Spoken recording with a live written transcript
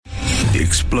The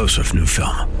explosive new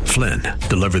film, Flynn,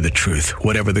 deliver the truth,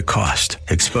 whatever the cost,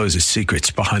 exposes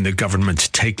secrets behind the government's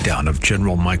takedown of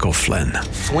General Michael Flynn.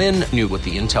 Flynn knew what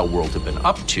the intel world had been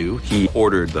up to. He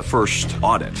ordered the first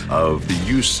audit of the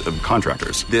use of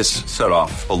contractors. This set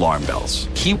off alarm bells.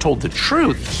 He told the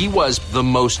truth. He was the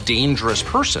most dangerous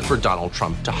person for Donald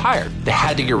Trump to hire. They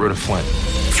had to get rid of Flynn.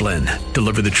 Flynn,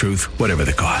 deliver the truth, whatever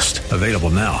the cost. Available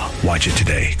now. Watch it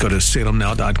today. Go to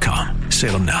salemnow.com.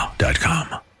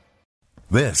 salemnow.com.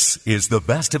 This is the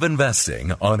Best of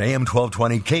Investing on AM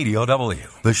 1220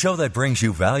 KDOW, the show that brings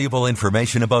you valuable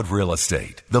information about real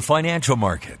estate, the financial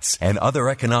markets, and other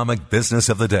economic business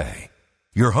of the day.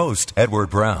 Your host, Edward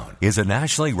Brown, is a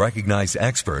nationally recognized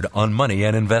expert on money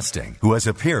and investing who has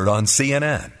appeared on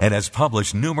CNN and has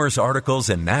published numerous articles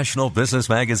in national business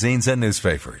magazines and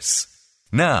newspapers.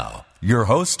 Now, your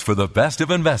host for the Best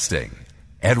of Investing,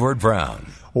 Edward Brown.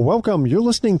 Welcome. You're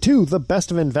listening to The Best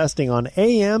of Investing on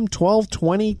AM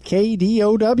 1220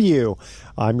 KDOW.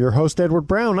 I'm your host, Edward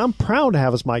Brown. I'm proud to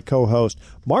have as my co-host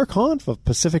Mark Hanf of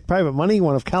Pacific Private Money,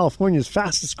 one of California's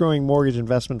fastest-growing mortgage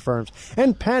investment firms,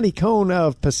 and Patty Cohn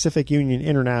of Pacific Union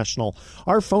International.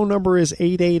 Our phone number is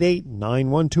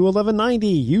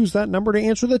 888-912-1190. Use that number to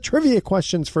answer the trivia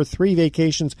questions for 3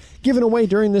 vacations given away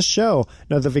during this show.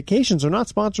 Now, the vacations are not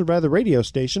sponsored by the radio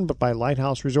station, but by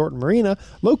Lighthouse Resort and Marina,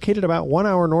 located about 1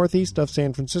 hour northeast of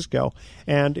San Francisco,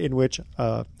 and in which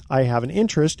I have an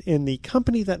interest in the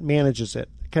company that manages it.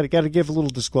 Got to give a little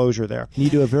disclosure there. You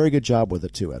do a very good job with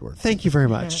it too, Edward. Thank you very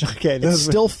much. Okay, it's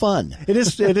still fun. It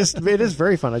is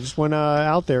very fun. I just went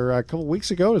out there a couple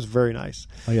weeks ago. It was very nice.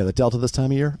 Oh yeah, the Delta this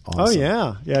time of year. Awesome. Oh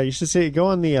yeah. You should go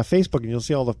on the Facebook and you'll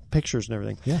see all the pictures and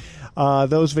everything. Yeah.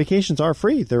 Those vacations are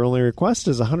free. Their only request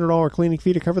is a $100 cleaning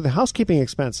fee to cover the housekeeping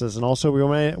expenses. And also, we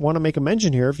want to make a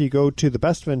mention here. If you go to the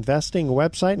Best of Investing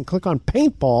website and click on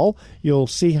Paintball, you'll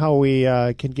see how we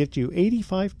can get you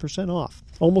 85% off.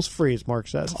 Almost free, as Mark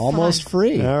says. Almost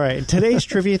free. All right. Today's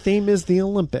trivia theme is the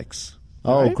Olympics.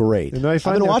 Oh, right? great. I've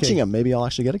been watching them. Maybe I'll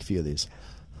actually get a few of these.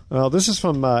 Well, this is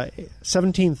from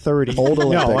 1730. Old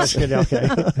Olympics. No, okay.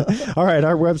 All right,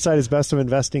 our website is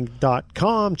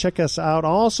bestofinvesting.com. Check us out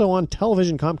also on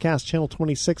television, Comcast Channel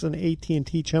 26 and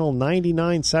AT&T Channel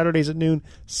 99, Saturdays at noon,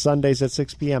 Sundays at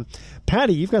 6 p.m.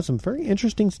 Patty, you've got some very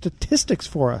interesting statistics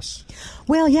for us.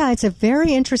 Well, yeah, it's a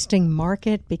very interesting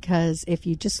market because if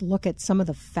you just look at some of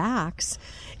the facts,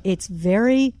 it's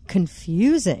very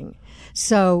confusing.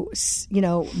 So,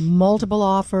 multiple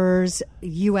offers,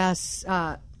 U.S.,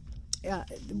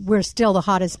 we're still the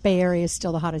hottest, Bay Area is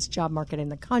still the hottest job market in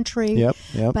the country. Yep.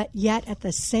 But yet, at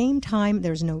the same time,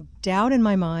 there's no doubt in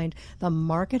my mind the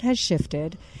market has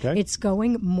shifted. Okay. It's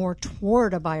going more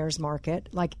toward a buyer's market.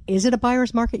 Like, is it a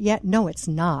buyer's market yet? No, it's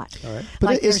not. All right.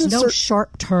 But there's no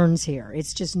sharp turns here.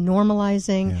 It's just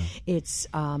normalizing. Yeah.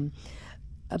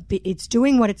 It's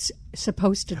doing what it's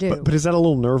supposed to do. But is that a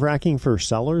little nerve-wracking for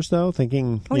sellers, though,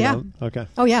 thinking, okay.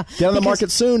 Oh, yeah. Get on the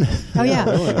market soon. Oh,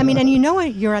 yeah. I mean, and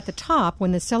you're at the top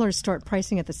when the sellers start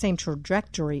pricing at the same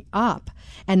trajectory up,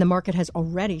 and the market has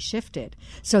already shifted.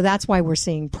 So that's why we're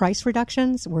seeing price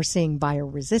reductions. We're seeing buyer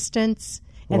resistance.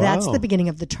 And that's the beginning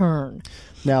of the turn.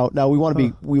 Now we want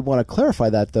to clarify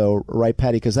that, though, right,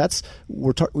 Patty? Because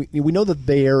we know the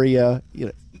Bay Area,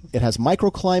 it has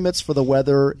microclimates for the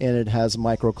weather, and it has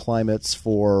microclimates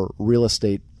for real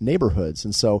estate neighborhoods.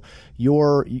 And so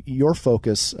your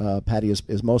focus, Patty,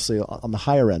 is mostly on the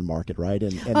higher end market, right?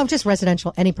 And just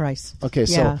residential, any price. Okay,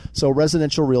 yeah. So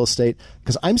residential real estate,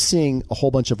 because I'm seeing a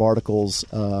whole bunch of articles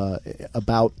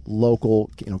about local,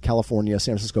 California,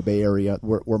 San Francisco Bay Area,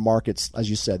 where markets, as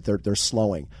you said, they're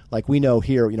slowing. Like we know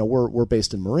here, we're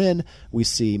based in Marin. We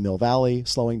see Mill Valley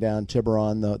slowing down,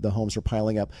 Tiburon, the homes are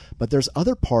piling up. But there's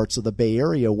other parts of the Bay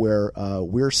Area where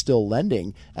we're still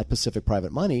lending at Pacific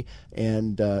Private Money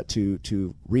and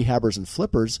to rehabbers and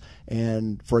flippers.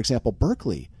 And, for example,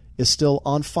 Berkeley is still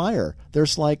on fire.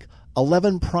 There's like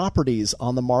 11 properties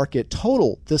on the market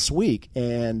total this week.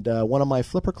 And one of my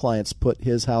flipper clients put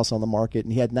his house on the market,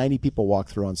 and he had 90 people walk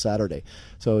through on Saturday.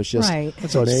 So it's just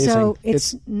it's amazing. So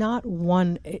it's not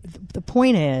one. The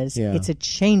point is, it's a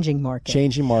changing market.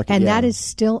 And that is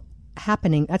still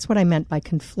happening. That's what I meant by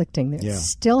conflicting. It's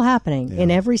still happening in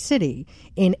every city,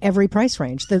 in every price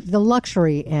range. The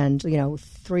luxury and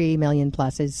 3 million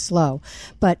plus is slow,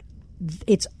 but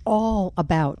it's all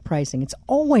about pricing. It's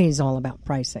always all about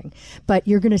pricing. But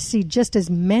you're going to see just as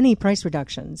many price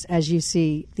reductions as you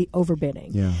see the overbidding.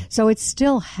 Yeah. So it's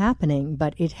still happening,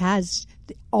 but it has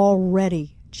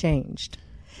already changed.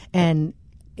 And,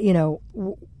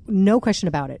 no question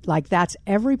about it. Like, that's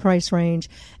every price range,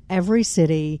 every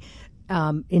city,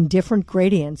 in different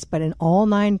gradients, but in all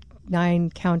nine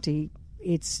county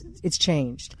it's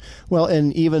changed. Well,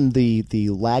 and even the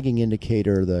lagging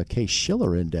indicator, the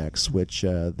Case-Shiller Index, which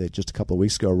they just a couple of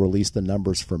weeks ago released the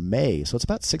numbers for May, so it's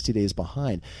about 60 days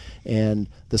behind. And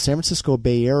the San Francisco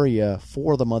Bay Area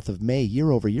for the month of May,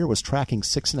 year over year, was tracking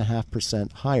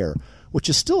 6.5% higher, which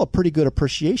is still a pretty good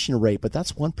appreciation rate, but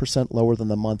that's 1% lower than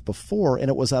the month before, and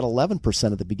it was at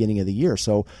 11% at the beginning of the year.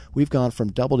 So we've gone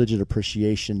from double-digit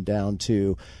appreciation down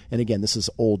to, and again, this is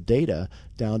old data,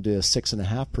 down to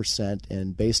 6.5%.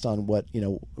 And based on what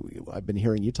I've been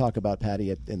hearing you talk about,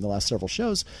 Patty, in the last several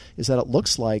shows, is that it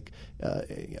looks like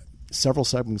several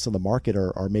segments of the market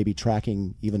are maybe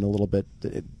tracking even a little bit,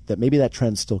 that maybe that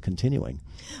trend's still continuing.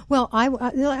 Well,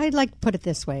 I'd like to put it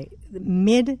this way.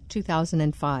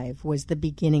 Mid-2005 was the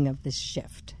beginning of this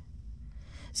shift.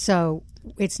 So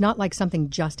it's not like something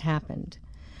just happened.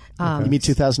 You mean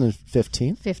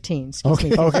 2015? 15, excuse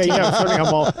me. Okay, yeah,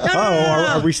 I'm all,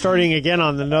 are we starting again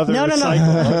on another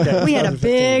cycle? Okay. We had a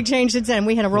big change since then.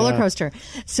 We had a roller coaster.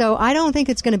 So I don't think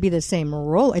it's going to be the same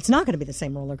it's not going to be the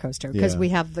same roller coaster because we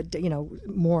have,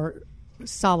 more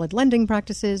solid lending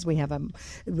practices. We have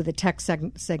with the tech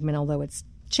segment, although it's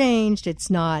changed, it's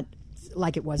not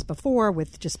like it was before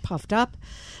with just puffed up.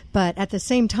 But at the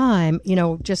same time,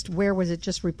 just where was it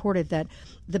just reported that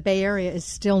the Bay Area is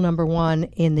still number one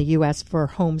in the U.S. for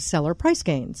home seller price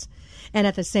gains. And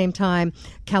at the same time,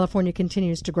 California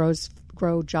continues to grow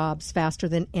jobs faster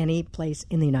than any place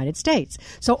in the United States.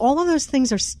 So all of those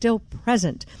things are still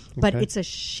present, but it's a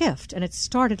shift, and it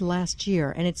started last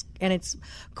year, and it's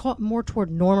caught more toward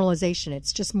normalization.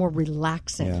 It's just more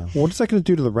relaxing. Yeah. Well, what is that going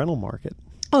to do to the rental market?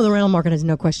 Oh, the rental market has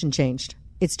no question changed.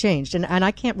 It's changed, and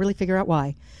I can't really figure out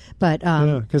why. But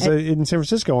because in San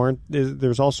Francisco,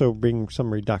 there's also being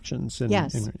some reductions.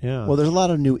 Yes. Well, there's a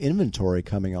lot of new inventory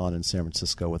coming on in San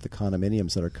Francisco with the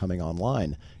condominiums that are coming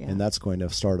online, and that's going to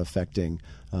start affecting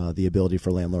the ability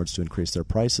for landlords to increase their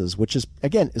prices, which is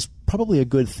probably a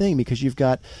good thing because you've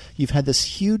had this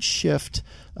huge shift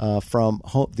from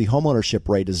the homeownership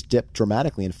rate has dipped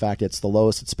dramatically. In fact, it's the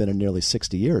lowest it's been in nearly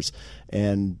 60 years,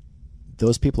 and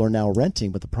those people are now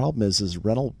renting, but the problem is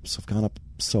rentals have gone up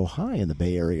so high in the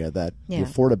Bay Area that the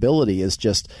affordability is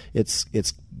just it's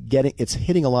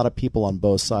hitting a lot of people on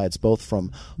both sides, both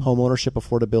from home ownership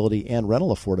affordability and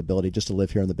rental affordability just to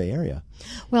live here in the Bay Area.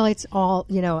 Well, it's all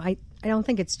I don't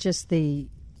think it's just the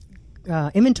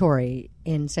inventory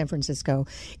in San Francisco.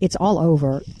 It's all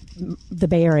over the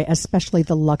Bay Area, especially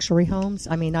the luxury homes.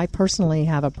 I mean, I personally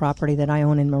have a property that I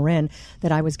own in Marin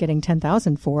that I was getting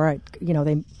 $10,000 for.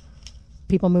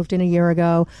 People moved in a year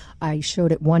ago. I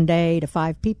showed it one day to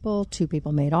 5 people. 2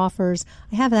 people made offers.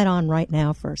 I have that on right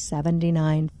now for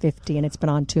 $79.50, and it's been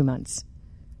on 2 months.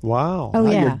 Wow!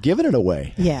 Oh, yeah. You're giving it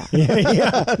away. Yeah.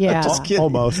 Yeah. Just kidding.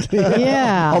 Almost.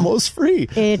 Yeah. Almost free.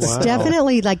 It's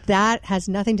definitely like that has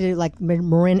nothing to do. Like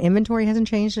Marin inventory hasn't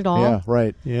changed at all. Yeah.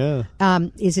 Right. Yeah.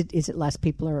 Is it less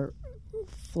people are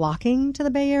flocking to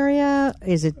the Bay Area?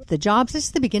 Is it the jobs? This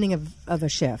is the beginning of a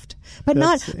shift, but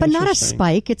not a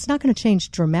spike. It's not going to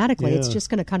change dramatically. It's just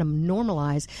going to kind of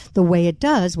normalize the way it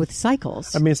does with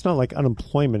cycles. I mean, it's not like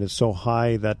unemployment is so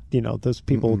high that those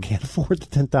people can't afford the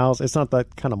 $10,000. It's not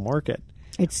that kind of market.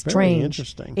 It's strange. Very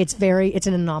interesting. It's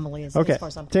an anomaly as far as I'm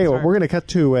concerned. Tell you what, we're going to cut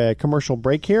to a commercial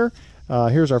break here.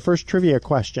 Here's our first trivia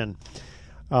question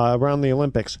around the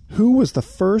Olympics. Who was the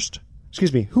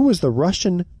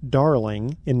Russian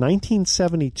darling in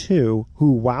 1972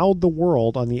 who wowed the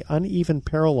world on the uneven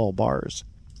parallel bars?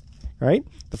 Right?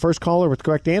 The first caller with the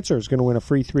correct answer is going to win a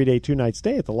free 3-day, 2-night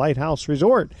stay at the Lighthouse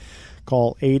Resort.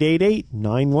 Call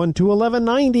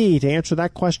 888-912-1190 to answer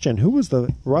that question. Who was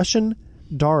the Russian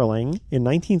darling in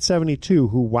 1972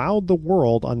 who wowed the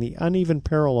world on the uneven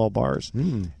parallel bars?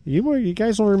 You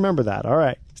guys will remember that. All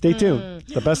right. Stay tuned.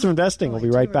 The Best of Investing. We'll be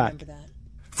right back.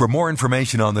 For more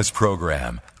information on this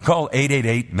program, call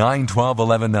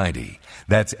 888-912-1190.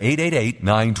 That's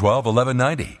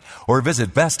 888-912-1190. Or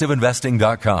visit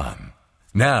bestofinvesting.com.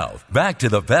 Now, back to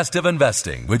the Best of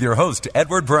Investing with your host,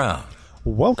 Edward Brown.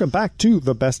 Welcome back to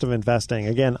the Best of Investing.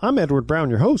 Again, I'm Edward Brown,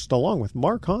 your host, along with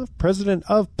Mark Hoff, president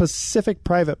of Pacific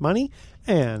Private Money,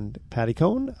 and Patty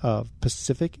Cohn of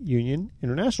Pacific Union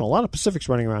International. A lot of Pacifics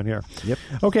running around here. Yep.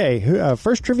 Okay,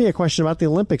 first trivia question about the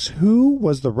Olympics. Who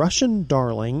was the Russian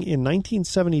darling in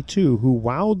 1972 who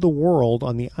wowed the world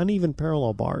on the uneven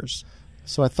parallel bars?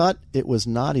 So I thought it was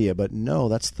Nadia, but no,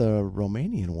 that's the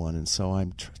Romanian one, and so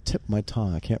I'm tipped my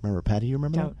tongue. I can't remember. Patty, you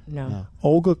remember that? No.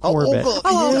 Olga Korbut. Olga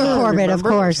Korbut, of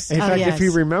course. In fact, if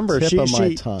you remember,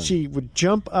 she would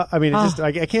jump up. I mean,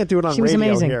 I can't do it on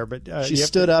radio here, but she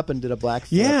stood up and did a black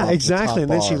flip. Yeah, exactly.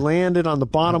 And then she bar. landed on the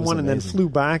bottom one and then flew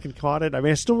back and caught it. I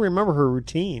mean, I still remember her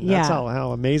routine. That's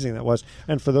how amazing that was.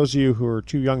 And for those of you who are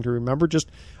too young to remember, just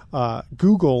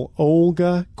Google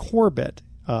Olga Korbut.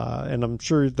 And I'm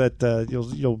sure that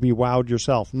you'll be wowed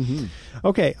yourself. Mm-hmm.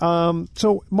 Okay,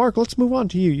 so Mark, let's move on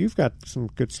to you. You've got some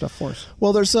good stuff for us.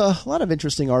 Well, there's a lot of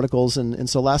interesting articles, and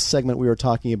so last segment we were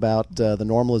talking about the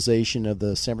normalization of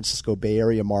the San Francisco Bay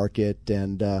Area market,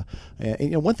 and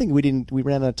one thing we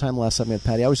ran out of time last segment,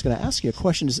 Patty. I was going to ask you a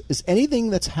question: is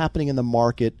anything that's happening in the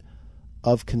market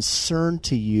of concern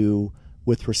to you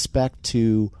with respect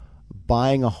to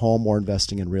buying a home or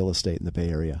investing in real estate in the Bay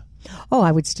Area? Oh,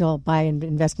 I would still buy and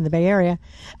invest in the Bay Area.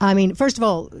 I mean, first of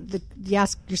all, you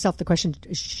ask yourself the question,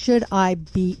 should I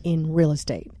be in real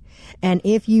estate? And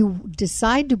if you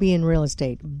decide to be in real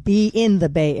estate, be in the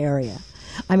Bay Area.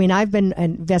 I mean, I've been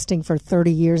investing for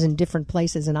 30 years in different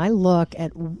places, and I look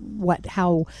at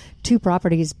how two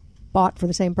properties bought for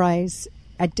the same price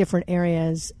at different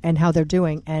areas and how they're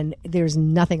doing, and there's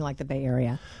nothing like the Bay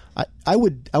Area. I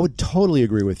would totally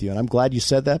agree with you, and I'm glad you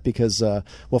said that because,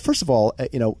 well, first of all,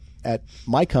 at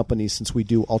my company, since we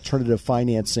do alternative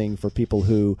financing for people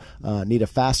who need a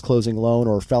fast closing loan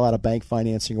or fell out of bank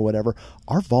financing or whatever,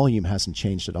 our volume hasn't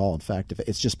changed at all. In fact,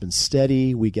 it's just been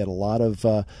steady. We get a lot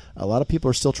of people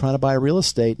are still trying to buy real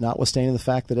estate, notwithstanding the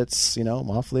fact that it's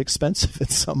awfully expensive in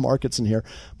some markets in here.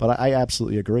 But I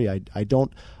absolutely agree. I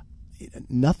don't.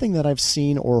 Nothing that I've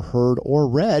seen or heard or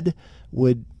read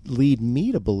would lead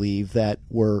me to believe that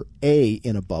we're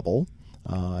in a bubble.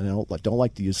 I don't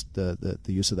like to use the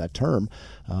use of that term,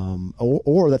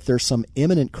 or that there's some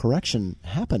imminent correction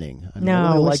happening. I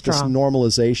really like this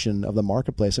normalization of the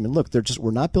marketplace. I mean, look, we're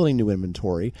not building new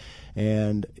inventory,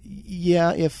 and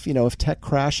if tech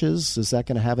crashes, is that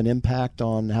going to have an impact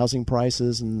on housing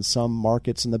prices in some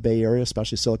markets in the Bay Area,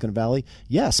 especially Silicon Valley?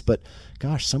 Yes, but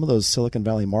gosh, some of those Silicon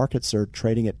Valley markets are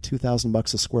trading at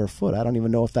 $2,000 a square foot. I don't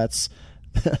even know if that's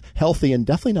healthy and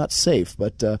definitely not safe,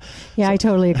 but I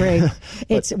totally agree.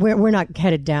 We're not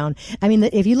headed down. I mean,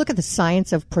 if you look at the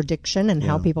science of prediction and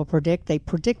how people predict, they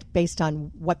predict based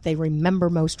on what they remember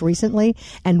most recently,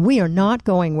 and we are not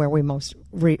going where we most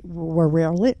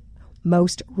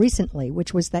recently,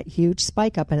 which was that huge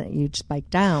spike up and that huge spike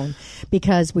down,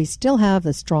 because we still have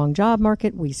the strong job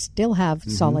market, we still have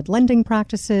solid lending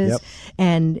practices,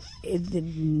 and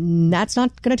that's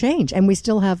not going to change. And we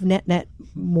still have net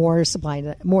more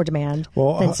supply, more demand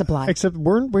than supply. Except,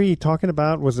 weren't we talking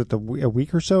about, was it a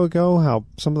week or so ago, how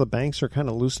some of the banks are kind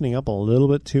of loosening up a little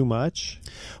bit too much?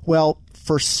 Well,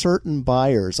 for certain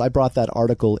buyers, I brought that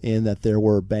article in that there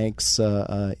were banks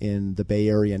in the Bay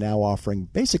Area now offering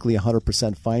basically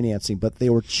 100% financing, but they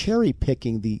were cherry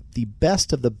picking the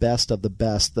best of the best of the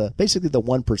best, basically the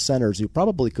one percenters who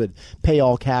probably could pay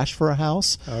all cash for a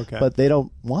house, but they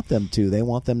don't want them to. They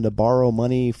want them to borrow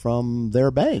money from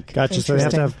their bank. Gotcha. So they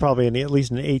have to have probably at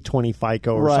least an 820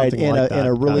 FICO or something like that. And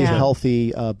a really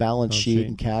healthy balance sheet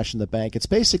and cash in the bank. It's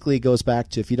basically goes back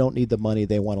to if you don't need the money,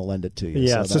 they want to lend it to you.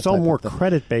 Yeah, so it's all more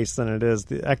credit-based than it is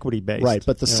the equity-based. Right,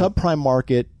 but the subprime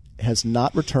market has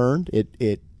not returned.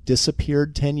 It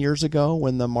disappeared 10 years ago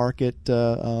when the market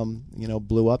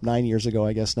blew up, 9 years ago,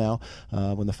 I guess now,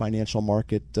 when the financial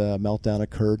market meltdown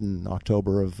occurred in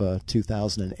October of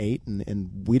 2008,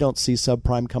 and we don't see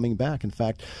subprime coming back. In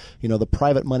fact, the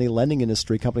private money lending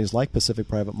industry, companies like Pacific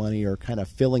Private Money, are kind of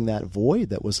filling that void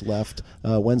that was left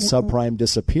when subprime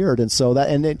disappeared, and so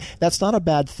that's not a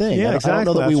bad thing. Yeah, exactly. I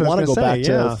don't know that we want to go back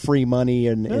to free money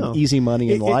and easy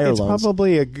money and liar loans. It's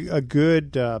probably a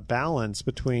good balance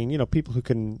between people who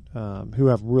can who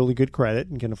have really good credit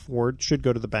and can afford, should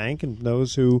go to the bank, and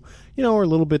those who are a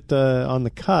little bit on the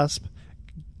cusp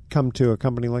come to a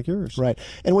company like yours. Right.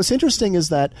 And what's interesting is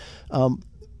that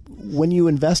when you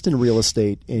invest in real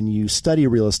estate and you study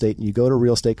real estate and you go to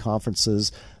real estate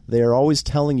conferences, they're always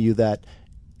telling you that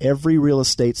every real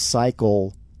estate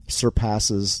cycle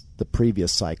surpasses the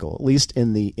previous cycle, at least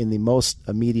in the most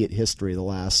immediate history, the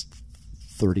last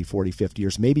 30, 40, 50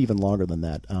 years, maybe even longer than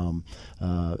that.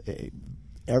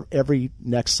 Every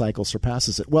next cycle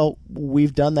surpasses it. Well,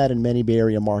 we've done that in many Bay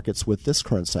Area markets with this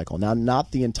current cycle. Now,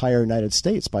 not the entire United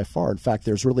States by far. In fact,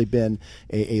 there's really been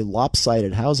a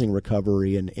lopsided housing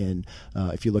recovery in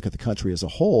if you look at the country as a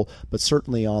whole, but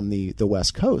certainly on the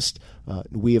West Coast,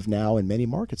 we have now in many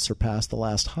markets surpassed the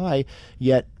last high,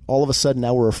 yet all of a sudden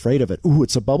now we're afraid of it. Ooh,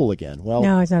 it's a bubble again. Well,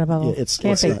 no, it's not a bubble. It's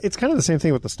kind of the same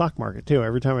thing with the stock market too.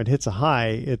 Every time it hits a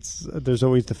high, there's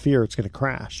always the fear it's going to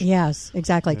crash. Yes,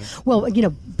 exactly. Yeah. Well,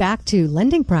 back to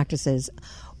lending practices.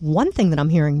 One thing that I'm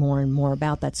hearing more and more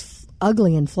about that's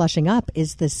ugly and flushing up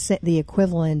is the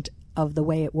equivalent of the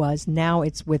way it was. Now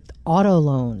it's with auto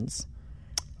loans.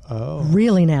 Oh,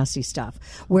 really nasty stuff.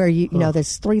 Where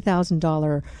this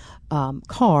 $3,000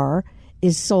 car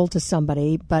is sold to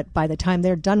somebody, but by the time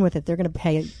they're done with it, they're going to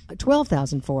pay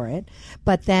 $12,000 for it.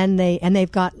 But then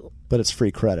they've got. But it's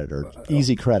free credit or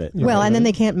easy credit. Well, and then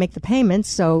they can't make the payments,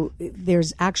 so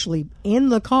there's actually in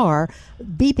the car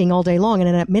beeping all day long, and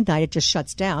then at midnight it just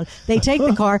shuts down. They take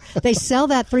the car, they sell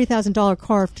that $3,000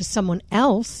 car to someone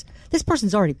else. This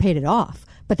person's already paid it off,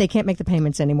 but they can't make the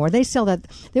payments anymore. They sell that.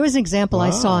 There was an example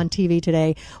I saw on TV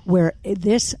today where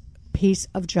this piece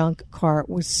of junk car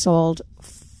was sold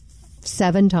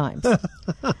 7 times.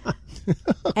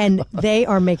 And they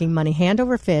are making money hand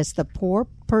over fist. The poor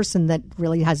person that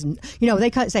really hasn't,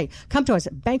 they say, come to us,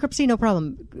 bankruptcy, no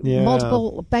problem. Yeah.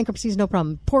 Multiple bankruptcies, no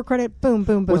problem. Poor credit, boom,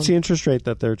 boom, boom. What's the interest rate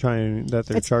that they're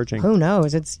charging? Who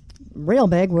knows? It's real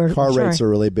big. Car rates are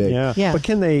really big. Yeah. But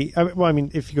can they,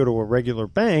 if you go to a regular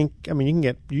bank, you can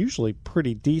get usually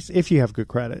pretty decent if you have good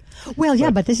credit. Well,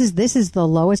 yeah, but this is the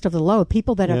lowest of the low.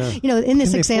 People that are, in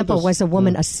this example was a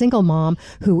woman, a single mom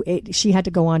who she had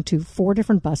to go on to 4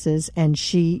 different buses, and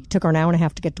she took her an hour and a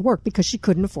half to get to work because she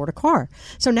couldn't afford a car.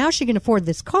 So now she can afford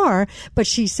this car, but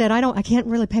she said, I can't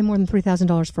really pay more than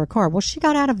 $3,000 for a car. Well, she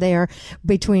got out of there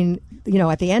between,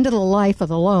 at the end of the life of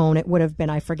the loan, it would have been,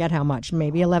 I forget how much,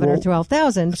 maybe $11,000 or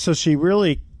 $12,000. So she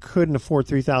really couldn't afford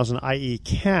 $3,000, i.e.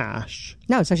 cash.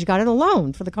 No, so she got it a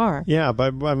loan for the car. Yeah,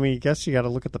 but I guess you got to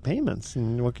look at the payments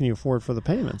and what can you afford for the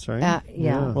payments, right?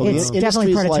 Yeah. Well, it's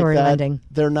definitely predatory lending.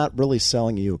 They're not really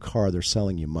selling you a car; they're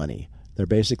selling you money. They're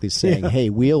basically saying, "Hey,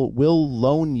 we'll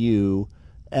loan you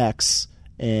X,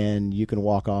 and you can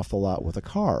walk off the lot with a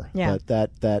car." Yeah.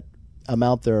 But that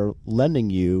amount they're lending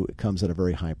you comes at a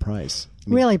very high price.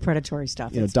 Really predatory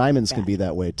stuff. Diamonds can be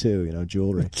that way too.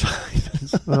 Jewelry.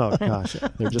 Diamonds. Oh gosh,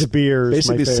 they're just beers,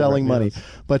 basically selling money.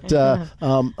 But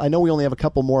I know we only have a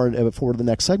couple more before the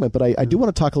next segment. But I do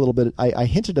want to talk a little bit. I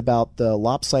hinted about the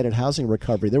lopsided housing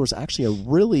recovery. There was actually a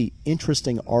really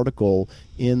interesting article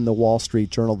in the Wall Street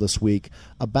Journal this week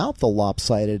about the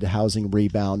lopsided housing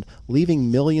rebound, leaving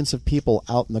millions of people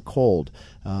out in the cold.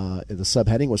 The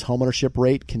subheading was homeownership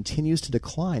rate continues to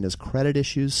decline as credit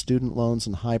issues, student loans,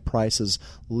 and high prices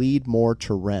lead more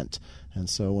to rent. And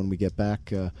so when we get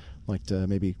back, I'd like to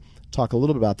maybe talk a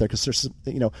little bit about that, because there's,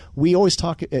 we always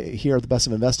talk here at the Best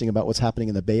of Investing about what's happening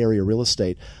in the Bay Area real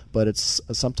estate, but it's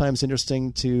sometimes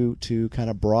interesting to kind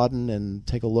of broaden and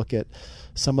take a look at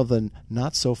some of the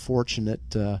not so fortunate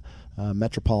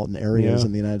metropolitan areas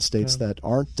in the United States that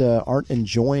aren't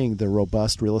enjoying the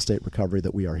robust real estate recovery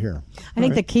that we are here. I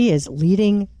think the key is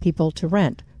leading people to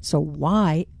rent. So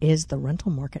why is the rental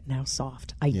market now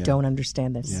soft? I don't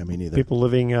understand this. Yeah, me neither. People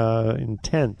living in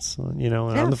tents, on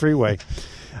the freeway.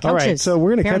 All right, so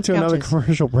we're going to cut to another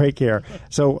commercial break here.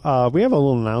 So we have a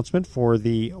little announcement for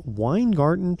the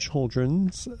Weingarten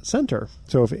Children's Center.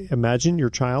 So imagine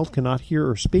your child cannot hear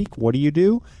or speak. What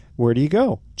do? Where do you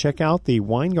go? Check out the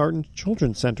Weingarten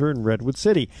Children's Center in Redwood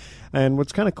City. And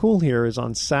what's kind of cool here is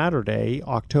on Saturday,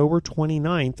 October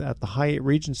 29th at the Hyatt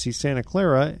Regency Santa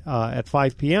Clara at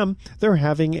 5 p.m., they're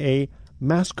having a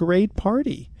masquerade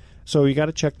party. So you got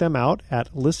to check them out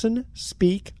at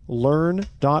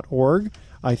listenspeaklearn.org.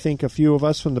 I think a few of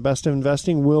us from the Best of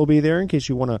Investing will be there in case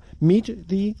you want to meet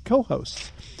the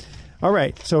co-hosts. All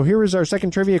right, so here is our second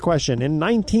trivia question. In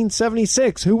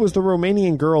 1976, who was the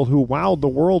Romanian girl who wowed the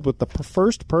world with the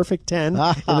first perfect 10 in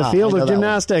the field of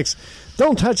gymnastics?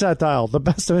 Don't touch that dial. The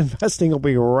Best of Investing will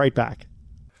be right back.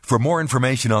 For more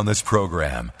information on this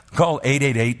program, call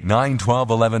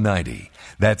 888-912-1190.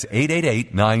 That's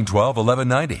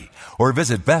 888-912-1190. Or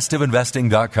visit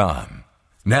bestofinvesting.com.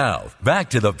 Now, back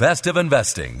to the Best of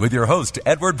Investing with your host,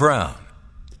 Edward Brown.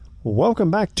 Welcome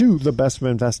back to the Best of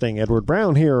Investing. Edward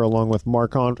Brown here, along with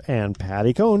Mark Hunt and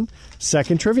Patty Cohn.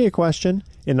 Second trivia question.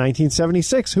 In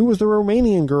 1976, who was the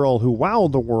Romanian girl who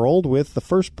wowed the world with the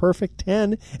first perfect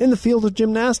 10 in the field of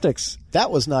gymnastics?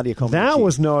 That was Nadia Comaneci. That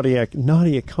was Nadia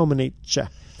Comaneci. In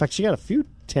fact, she got a few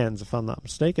 10s, if I'm not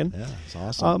mistaken. Yeah, it's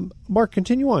awesome. Mark,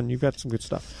 continue on. You've got some good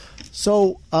stuff.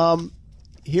 So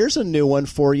here's a new one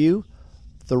for you.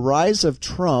 The rise of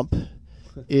Trump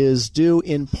is due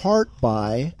in part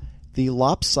by the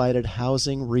lopsided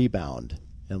housing rebound.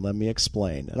 And let me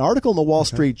explain. An article in the Wall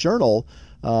Street Journal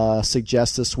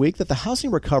suggests this week that the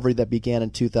housing recovery that began in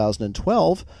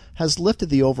 2012 has lifted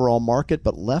the overall market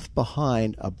but left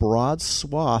behind a broad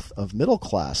swath of middle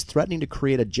class, threatening to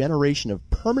create a generation of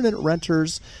permanent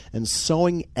renters and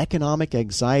sowing economic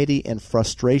anxiety and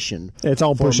frustration it's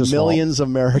all for Bush's millions of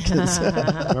Americans.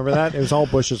 Remember that? It was all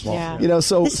Bush's fault. Yeah.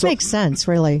 This makes sense,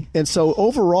 really. And so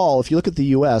overall, if you look at the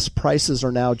U.S., prices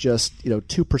are now just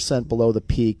 2% below the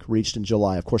peak reached in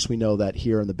July. Of course, we know that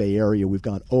here in the Bay Area, we've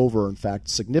gone over, in fact,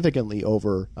 significantly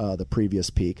over the previous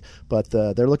peak. But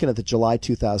they're looking at the July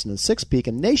 2006 peak,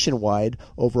 and nationwide,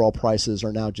 overall prices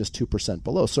are now just 2%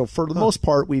 below. So for the most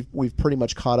part, we've pretty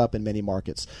much caught up in many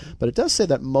markets. But it does say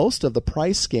that most of the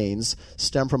price gains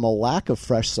stem from a lack of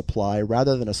fresh supply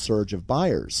rather than a surge of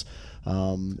buyers.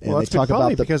 And well, they it's talk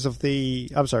probably about because of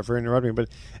the. I'm sorry for interrupting, but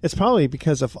it's probably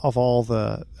because of all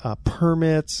the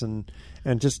permits and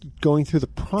just going through the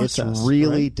process. It's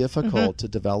really right? difficult to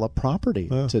develop property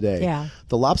today. Yeah.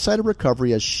 The lopsided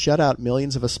recovery has shut out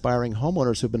millions of aspiring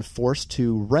homeowners who've been forced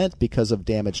to rent because of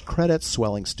damaged credit,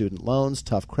 swelling student loans,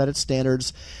 tough credit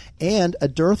standards, and a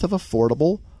dearth of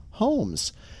affordable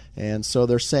homes. And so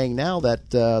they're saying now that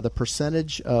the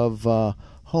percentage of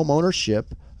home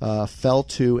ownership fell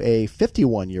to a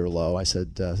 51-year low. I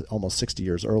said almost 60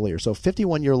 years earlier. So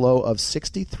 51-year low of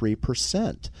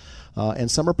 63%. And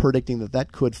some are predicting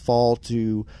that could fall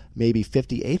to maybe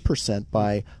 58%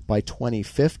 by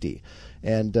 2050.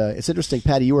 And it's interesting,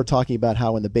 Patty, you were talking about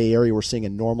how in the Bay Area we're seeing a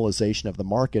normalization of the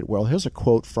market. Well, here's a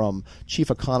quote from chief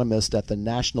economist at the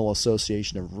National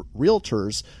Association of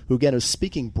Realtors, who, again, is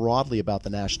speaking broadly about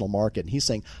the national market. And he's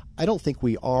saying, I don't think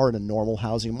we are in a normal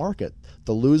housing market.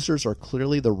 The losers are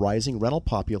clearly the rising rental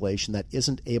population that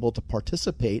isn't able to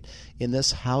participate in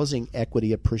this housing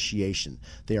equity appreciation.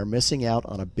 They are missing out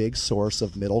on a big source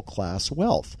of middle-class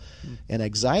wealth. And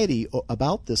anxiety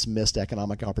about this missed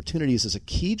economic opportunities is a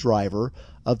key driver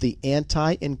of the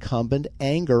anti-incumbent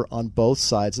anger on both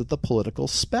sides of the political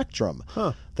spectrum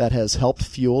that has helped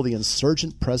fuel the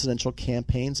insurgent presidential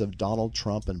campaigns of Donald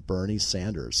Trump and Bernie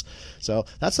Sanders. So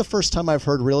that's the first time I've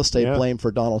heard real estate blamed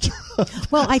for Donald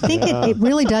Trump. Well, I think it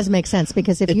really does make sense,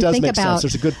 because if you think about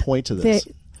there's a good point to this.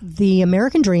 The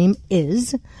American dream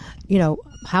is,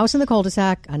 house in the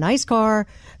cul-de-sac, a nice car,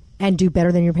 and do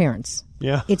better than your parents.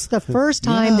 Yeah. It's the first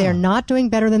time they're not doing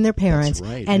better than their parents.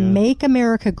 That's right, and make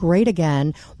America great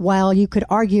again, while you could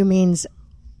argue means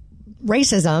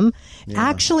racism,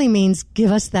 actually means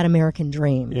give us that American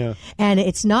dream. Yeah. And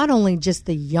it's not only just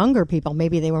the younger people,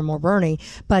 maybe they were more Bernie,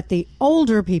 but the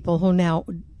older people who now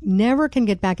never can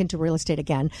get back into real estate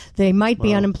again. They might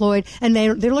be unemployed, and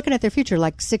they're looking at their future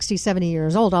like 60, 70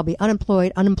 years old. I'll be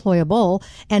unemployed, unemployable,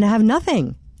 and have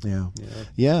nothing. Yeah.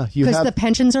 Because the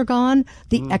pensions are gone,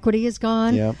 the equity is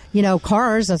gone. Yeah.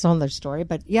 Cars, that's another story.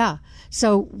 But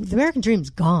so the American dream's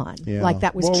gone. Yeah. Like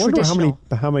that was I traditional.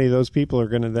 wonder how many of those people are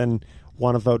going to then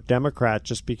want to vote Democrat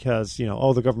just because,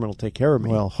 the government will take care of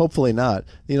me. Well, hopefully not.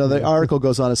 The article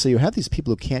goes on to say you have these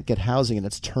people who can't get housing, and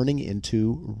it's turning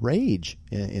into rage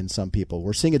in some people.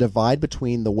 We're seeing a divide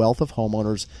between the wealth of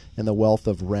homeowners and the wealth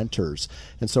of renters.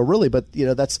 And so really, but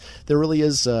there really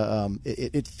is,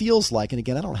 it feels like, and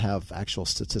again, I don't have actual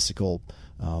statistical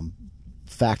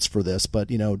facts for this, but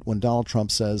when Donald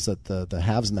Trump says that the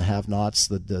haves and the have-nots,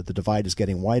 the divide is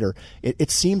getting wider,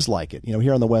 it seems like it.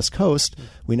 Here on the West Coast,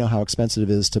 we know how expensive it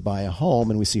is to buy a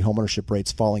home, and we see homeownership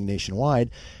rates falling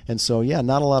nationwide. And so,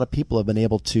 not a lot of people have been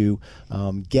able to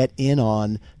get in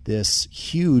on this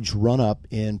huge run-up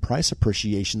in price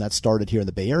appreciation that started here in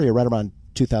the Bay Area right around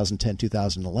 2010,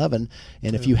 2011.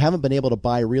 And if you haven't been able to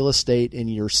buy real estate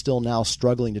and you're still now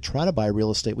struggling to try to buy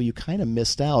real estate, well, you kind of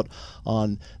missed out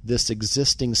on this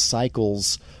existing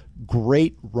cycle's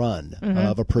great run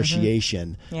of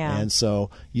appreciation. Yeah. And so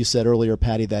you said earlier,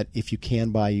 Patty, that if you can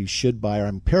buy, you should buy, or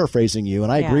I'm paraphrasing you,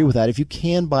 and I agree with that. If you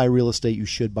can buy real estate, you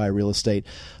should buy real estate.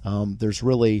 There's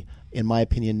really, in my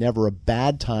opinion, never a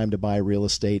bad time to buy real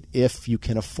estate if you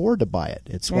can afford to buy it.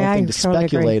 It's one thing to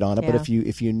speculate on it, but if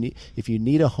you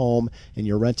need a home and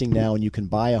you're renting now and you can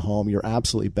buy a home, you're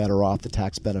absolutely better off. The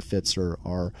tax benefits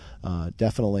are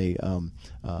definitely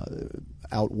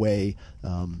outweigh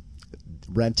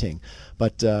renting.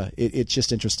 But it's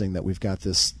just interesting that we've got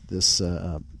this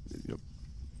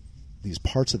these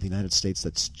parts of the United States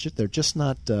they're just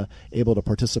not able to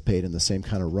participate in the same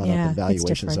kind of run-up in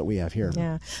valuations that we have here.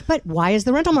 Yeah, but why is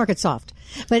the rental market soft?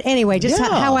 But anyway, just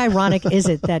how ironic is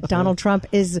it that Donald Trump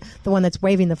is the one that's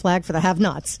waving the flag for the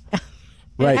have-nots?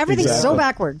 Right, Everything's exactly. so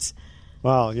backwards.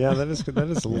 Wow, yeah, that is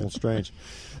a little strange.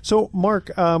 So,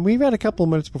 Mark, we've had a couple of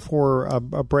minutes before a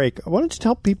break. Why don't you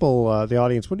tell people, the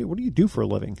audience, what do you do for a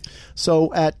living?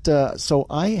 So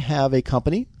I have a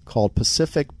company called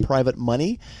Pacific Private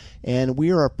Money, and we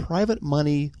are a private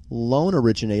money loan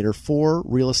originator for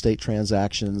real estate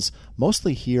transactions,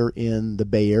 mostly here in the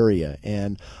Bay Area.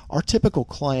 And our typical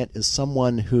client is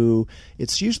someone who,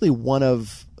 it's usually one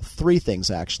of three things,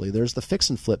 actually. There's the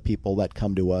fix and flip people that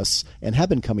come to us and have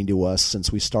been coming to us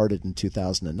since we started in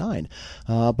 2009.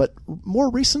 But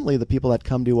more recently, the people that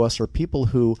come to us are people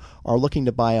who are looking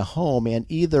to buy a home, and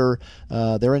either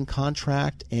they're in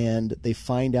contract and they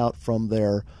find out from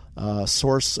their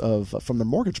from the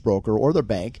mortgage broker or their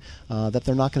bank that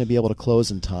they're not going to be able to close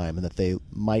in time, and that they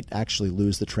might actually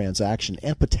lose the transaction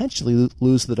and potentially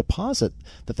lose the deposit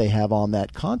that they have on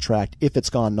that contract if it's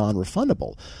gone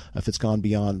non-refundable, if it's gone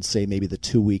beyond, say, maybe the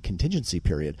 2-week contingency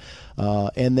period.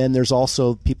 And then there's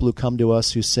also people who come to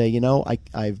us who say,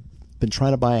 I've been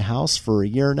trying to buy a house for a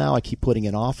year now. I keep putting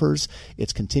in offers.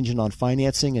 It's contingent on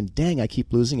financing, and dang, I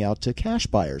keep losing out to cash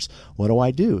buyers. What do I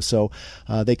do? So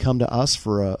they come to us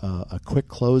for a quick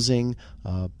closing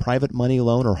private money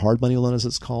loan, or hard money loan as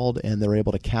it's called, and they're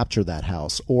able to capture that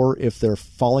house. Or if they're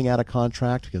falling out of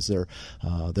contract because their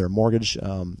mortgage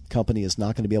company is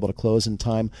not going to be able to close in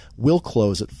time, we'll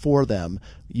close it for them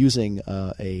using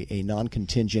a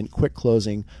non-contingent, quick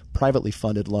closing, privately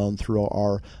funded loan through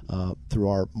our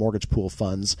mortgage pool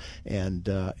funds, and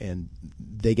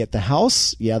they get the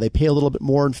house. Yeah, they pay a little bit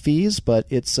more in fees, but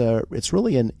it's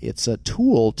really a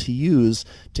tool to use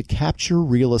to capture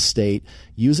real estate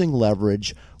using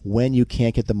leverage when you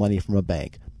can't get the money from a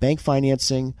bank. Bank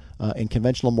financing and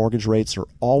conventional mortgage rates are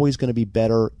always going to be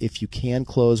better. If you can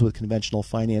close with conventional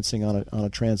financing on a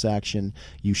transaction,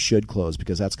 you should close,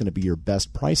 because that's going to be your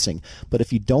best pricing. But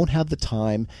if you don't have the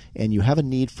time and you have a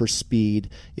need for speed,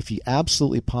 if you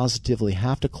absolutely positively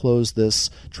have to close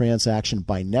this transaction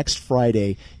by next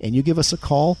Friday and you give us a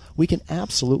call, we can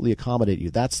absolutely accommodate you.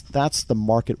 That's the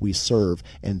market we serve.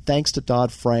 And thanks to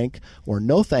Dodd-Frank, or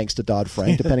no thanks to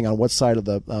Dodd-Frank, depending on what side of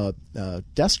the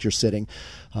desk you're sitting,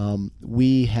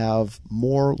 we have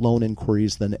more loan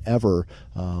inquiries than ever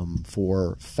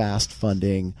for fast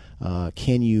funding.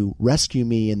 Can you rescue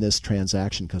me in this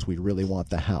transaction because we really want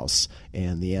the house?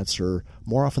 And the answer,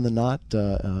 more often than not,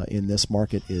 in this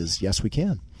market is yes, we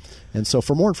can. And so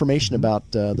for more information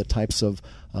about the types of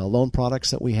loan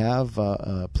products that we have,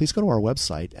 please go to our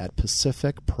website at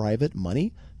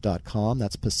pacificprivatemoney.com.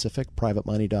 That's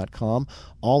pacificprivatemoney.com.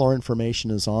 All our information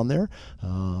is on there.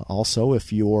 Also,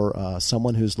 if you're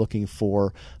someone who's looking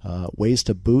for ways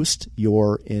to boost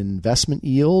your investment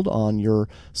yield on your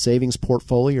savings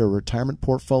portfolio or retirement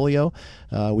portfolio,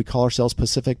 we call ourselves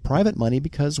Pacific Private Money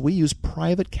because we use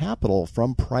private capital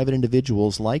from private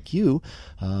individuals like you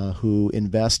who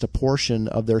invest a portion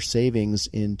of their savings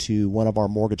into one of our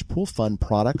mortgage pool fund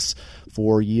products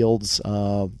for yields.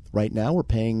 Right now, we're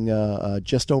paying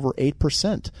just over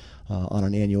 8% on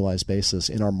an annualized basis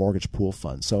in our mortgage pool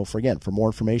fund. So, for more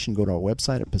information, go to our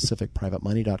website at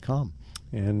pacificprivatemoney.com.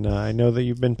 And I know that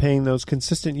you've been paying those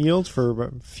consistent yields for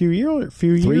a few years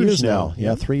 3 years now.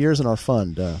 Yeah, 3 years in our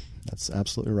fund. That's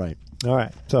absolutely right. All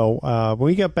right. So when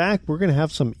we get back, we're going to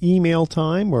have some email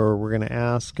time where we're going to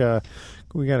ask.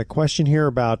 We got a question here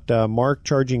about Mark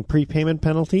charging prepayment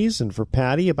penalties, and for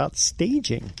Patty about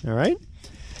staging. All right.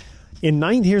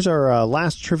 Here's our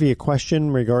last trivia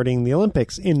question regarding the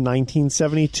Olympics. In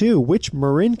 1972, which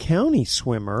Marin County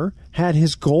swimmer had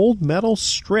his gold medal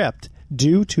stripped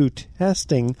due to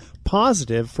testing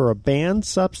positive for a banned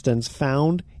substance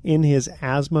found in his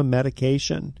asthma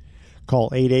medication?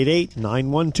 Call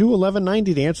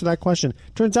 888-912-1190 to answer that question.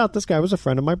 Turns out this guy was a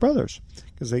friend of my brother's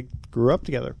because they grew up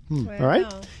together. Wow. All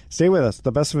right? Stay with us.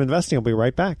 The Best of Investing will be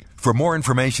right back. For more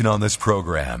information on this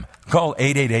program, call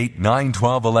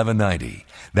 888-912-1190.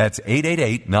 That's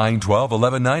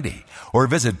 888-912-1190. Or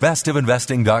visit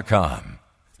bestofinvesting.com.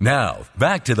 Now,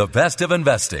 back to the Best of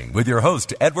Investing with your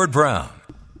host, Edward Brown.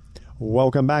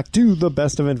 Welcome back to the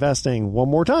Best of Investing. One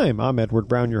more time, I'm Edward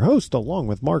Brown, your host, along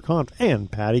with Mark Hunt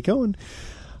and Patty Cohen.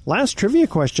 Last trivia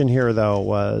question here, though,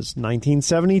 was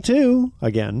 1972,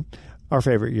 again, our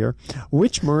favorite year.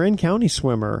 Which Marin County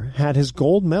swimmer had his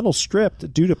gold medal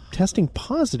stripped due to testing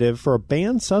positive for a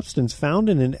banned substance found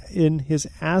in his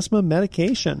asthma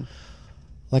medication?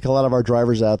 Like a lot of our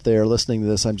drivers out there listening to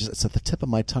this, it's at the tip of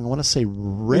my tongue. I want to say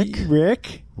Rick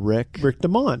DeMont.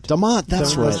 DeMont,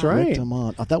 that's right. Rick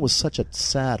DeMont. Oh, that was such a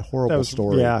sad, horrible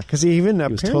story. Yeah, because he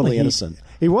was totally innocent.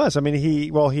 He was. I mean,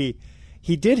 he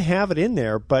he did have it in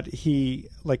there, but he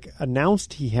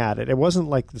announced he had it. It wasn't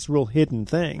like this real hidden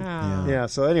thing. Oh. Yeah.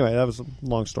 So anyway, that was a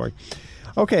long story.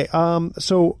 Okay.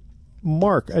 So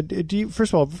Mark, do you,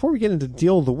 first of all, before we get into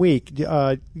deal of the week,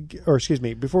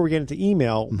 before we get into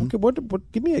email,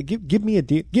 give me a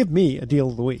deal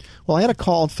of the week. Well, I had a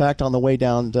call, in fact, on the way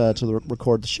down to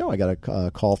record the show. I got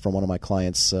a call from one of my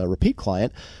clients, repeat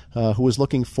client, who was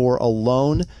looking for a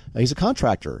loan. He's a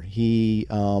contractor. He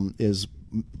is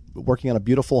working on a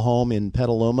beautiful home in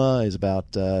Petaluma. He's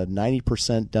about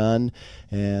 90% done,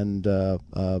 and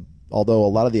although a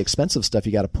lot of the expensive stuff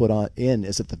you got to put in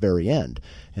is at the very end.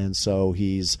 And so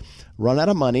he's run out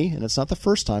of money, and it's not the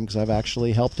first time because I've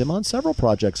actually helped him on several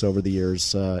projects over the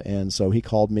years. And so he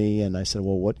called me, and I said,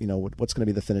 well, what's going to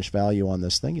be the finished value on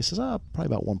this thing? He says, probably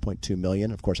about $1.2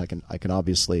 million. Of course, I can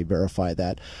obviously verify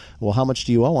that. Well, how much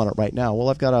do you owe on it right now? Well,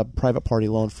 I've got a private party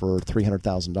loan for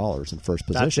 $300,000 in first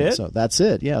position. That's it? So that's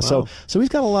it. Yeah. Wow. So he's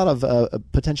got a lot of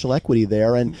potential equity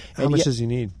there. And how much does he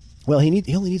need? Well, he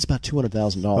only needs about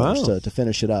 $200,000 to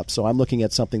finish it up. So I'm looking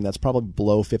at something that's probably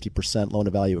below 50%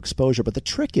 loan-to-value exposure. But the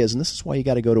trick is, and this is why you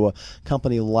got to go to a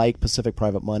company like Pacific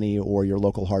Private Money or your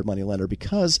local hard money lender,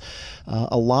 because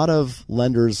a lot of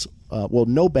lenders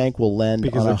no bank will lend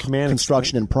on a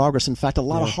construction in progress. In fact, a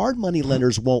lot of hard money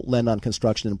lenders won't lend on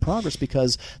construction in progress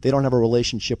because they don't have a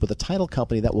relationship with a title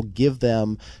company that will give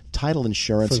them title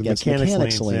insurance against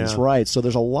mechanics liens. Right. So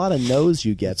there's a lot of no's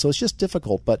you get. So it's just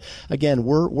difficult. But again,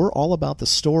 we're all about the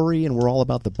story and we're all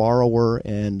about the borrower.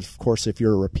 And of course, if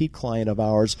you're a repeat client of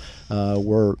ours,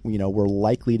 we're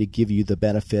likely to give you the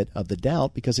benefit of the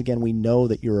doubt because again, we know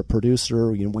that you're a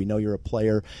producer, we know you're a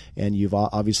player, and you've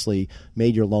obviously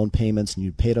made your loan payments and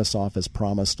you paid us off as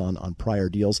promised on prior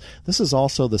deals. This is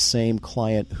also the same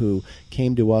client who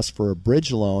came to us for a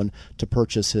bridge loan to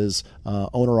purchase his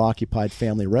owner-occupied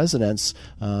family residence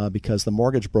because the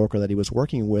mortgage broker that he was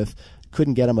working with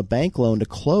couldn't get him a bank loan to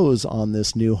close on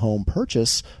this new home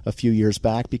purchase a few years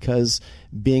back because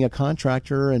being a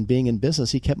contractor and being in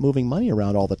business, he kept moving money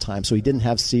around all the time. So he didn't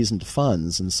have seasoned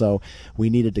funds. And so we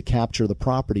needed to capture the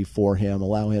property for him,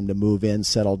 allow him to move in,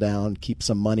 settle down, keep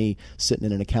some money sitting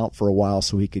in an account for a while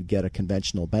so he could get a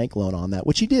conventional bank loan on that,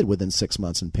 which he did within 6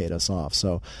 months and paid us off.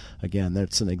 So again,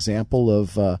 that's an example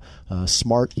of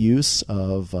smart use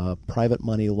of private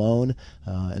money loan.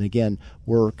 And again,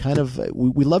 we're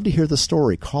we love to hear the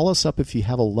story. Call us up if you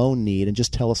have a loan need and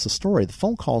just tell us the story. The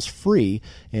phone call's free,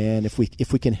 and if we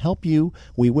can help you,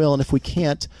 we will. And if we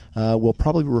can't, we'll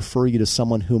probably refer you to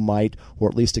someone who might, or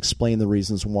at least explain the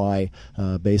reasons why,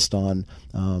 based on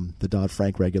the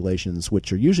Dodd-Frank regulations,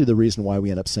 which are usually the reason why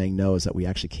we end up saying no, is that we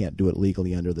actually can't do it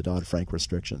legally under the Dodd-Frank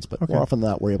restrictions. But more often than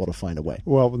not, we're able to find a way.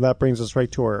 Well, that brings us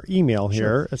right to our email here.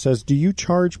 Sure. It says, do you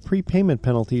charge prepayment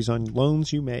penalties on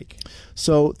loans you make?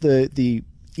 So the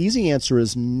easy answer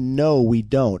is no, we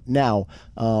don't. Now,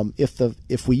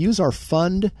 if we use our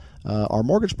fund, our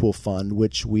mortgage pool fund,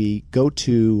 which we go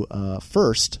to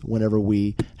first whenever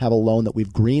we have a loan that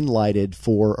we've green lighted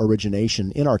for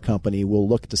origination in our company, we'll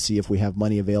look to see if we have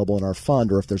money available in our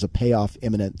fund or if there's a payoff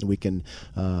imminent and we can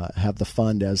have the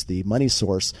fund as the money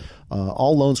source.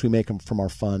 All loans we make from our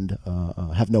fund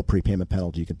have no prepayment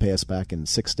penalty. You can pay us back in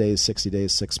 6 days, 60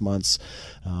 days, 6 months.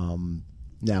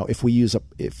 Now, if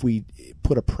we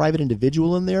put a private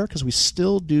individual in there, because we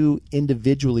still do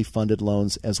individually funded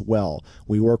loans as well.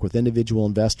 We work with individual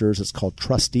investors. It's called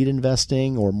trust-deed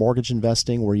investing or mortgage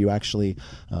investing, where you actually,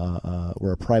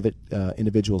 where a private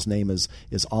individual's name is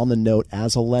on the note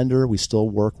as a lender. We still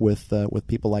work with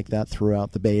people like that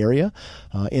throughout the Bay Area.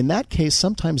 In that case,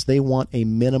 sometimes they want a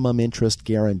minimum interest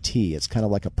guarantee. It's kind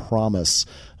of like a promise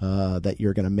that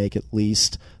you're going to make at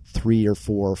least 3 or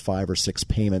 4 or 5 or 6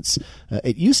 payments.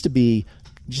 It used to be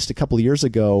just a couple of years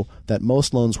ago that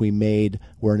most loans we made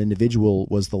where an individual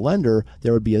was the lender,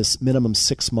 there would be a minimum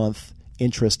 6-month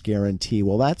interest guarantee.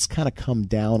 Well, that's kind of come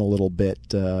down a little bit.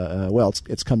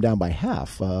 It's come down by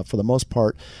half. For the most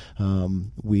part,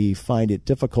 we find it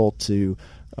difficult to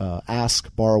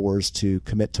ask borrowers to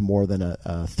commit to more than a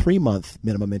 3-month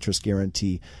minimum interest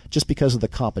guarantee just because of the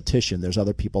competition. There's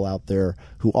other people out there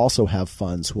who also have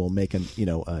funds who will make a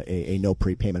no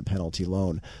prepayment penalty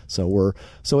loan. So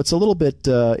it's a little bit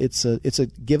it's a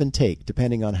give and take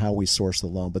depending on how we source the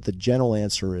loan. But the general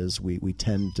answer is we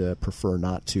tend to prefer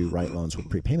not to write loans with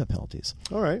prepayment penalties.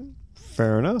 All right,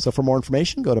 fair enough. So for more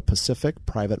information, go to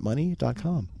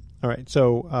pacificprivatemoney.com. All right.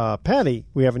 So Patty,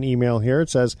 we have an email here. It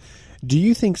says, do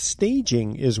you think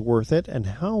staging is worth it, and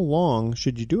how long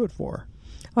should you do it for?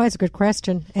 Oh, that's a good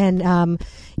question. And,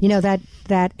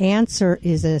 that answer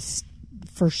is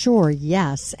for sure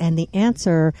yes. And the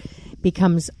answer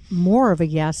becomes more of a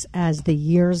yes as the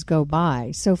years go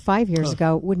by. So 5 years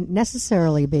ago it wouldn't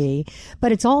necessarily be,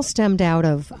 but it's all stemmed out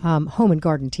of Home and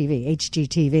Garden TV,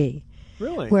 HGTV.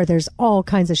 Really? Where there's all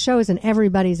kinds of shows and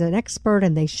everybody's an expert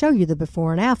and they show you the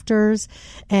before and afters.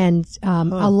 And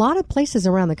a lot of places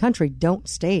around the country don't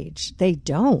stage. They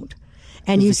don't.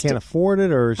 And you can't afford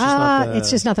it, or it's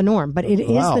just not the norm. But it is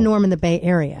the norm in the Bay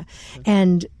Area.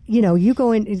 And, you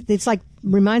go in, it's like,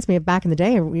 reminds me of back in the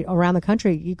day around the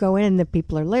country. You go in, the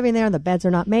people are living there, the beds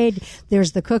are not made.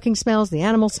 There's the cooking smells, the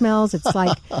animal smells. It's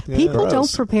like people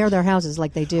don't prepare their houses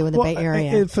like they do in the Bay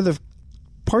Area. For the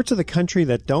parts of the country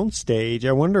that don't stage,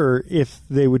 I wonder if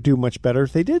they would do much better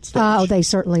if they did stage. Oh, they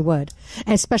certainly would,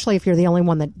 especially if you're the only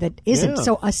one that isn't. Yeah.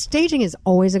 So staging is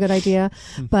always a good idea,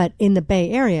 but in the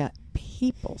Bay Area,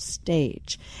 people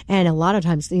stage. And a lot of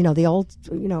times, the old,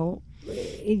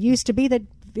 it used to be that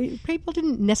people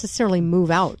didn't necessarily move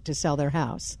out to sell their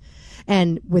house.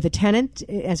 And with a tenant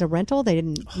as a rental, they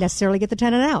didn't necessarily get the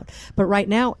tenant out. But right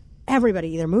now, everybody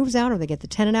either moves out or they get the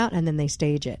tenant out and then they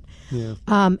stage it. Yeah.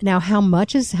 Now, how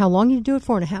long you do it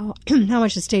for, and how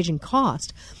much does staging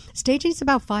cost? Staging is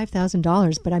about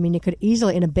 $5,000, but I mean, it could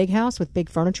easily, in a big house with big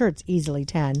furniture, it's easily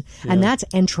 10, and that's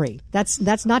entry.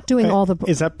 That's not doing all the.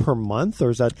 Is that per month,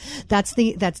 or is that? That's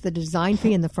the design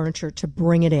fee and the furniture to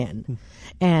bring it in,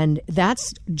 and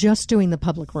that's just doing the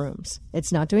public rooms.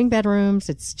 It's not doing bedrooms.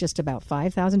 It's just about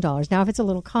 $5,000. Now, if it's a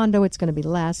little condo, it's going to be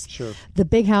less. Sure. The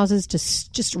big houses,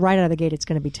 just right out of the gate, it's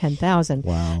going to be $10,000.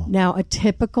 Wow. Now, a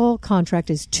typical contract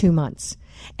is 2 months.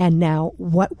 And now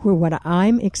what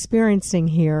I'm experiencing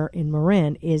here in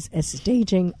Marin is a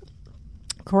staging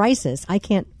crisis.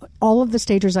 All of the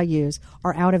stagers I use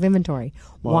are out of inventory.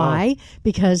 Wow. Why?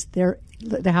 Because the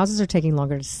houses are taking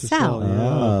longer to sell.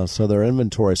 Yeah. So their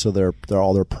inventory,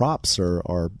 all their props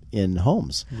are in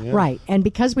homes. Yeah. Right. And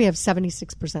because we have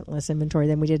 76% less inventory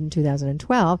than we did in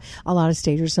 2012, a lot of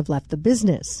stagers have left the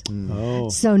business. Oh.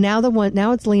 So now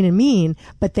it's lean and mean,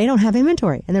 but they don't have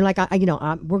inventory. And they're like,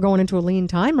 we're going into a lean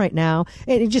time right now.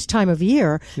 It's just time of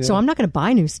year. Yeah. So I'm not going to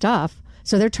buy new stuff.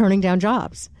 So they're turning down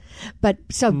jobs. But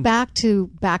so back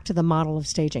to the model of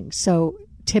staging. So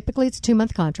typically it's a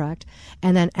 2-month contract,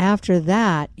 and then after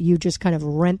that you just kind of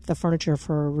rent the furniture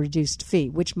for a reduced fee,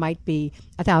 which might be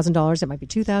 $1,000, it might be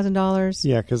 $2,000.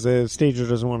 Yeah, because the stager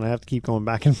doesn't want to have to keep going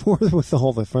back and forth with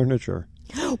all the furniture.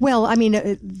 Well, I mean,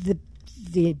 the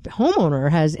homeowner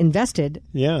has invested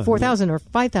 $4,000 or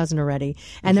 $5,000 already,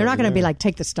 and they're not going to be like,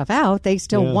 take the stuff out. They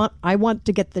still I want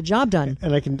to get the job done.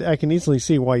 And I can easily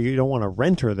see why you don't want a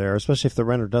renter there, especially if the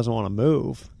renter doesn't want to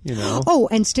move. Oh,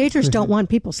 and stagers don't want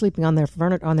people sleeping on their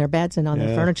beds and on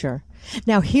their furniture.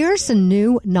 Now, here's a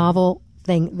new novel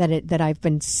thing that I've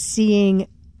been seeing.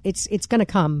 It's going to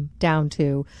come down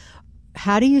to,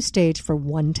 how do you stage for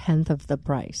 1/10 of the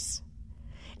price?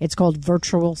 It's called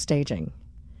virtual staging.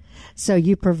 So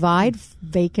you provide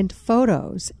vacant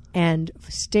photos, and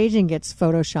staging gets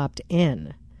photoshopped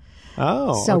in.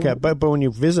 Oh, so, okay. But when you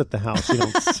visit the house, you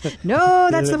don't. No,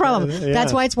 that's the problem. Yeah.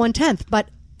 That's why it's 1/10. But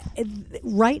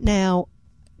right now,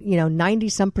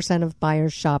 90% of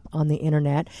buyers shop on the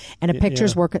internet, and a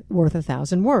picture's worth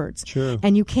 1,000 words. True.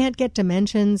 And you can't get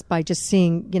dimensions by just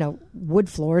seeing, wood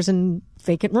floors and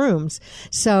vacant rooms.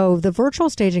 So the virtual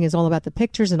staging is all about the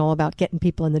pictures and all about getting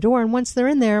people in the door. And once they're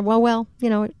in there, it was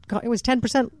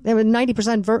 10%, it was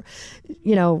 90%,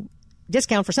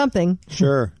 discount for something.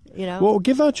 Sure. Well,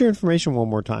 give out your information one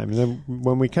more time. And then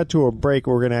when we cut to a break,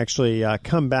 we're going to actually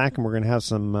come back and we're going to have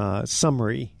some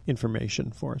summary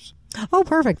information for us. Oh,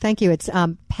 perfect. Thank you. It's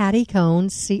Patty Cohn,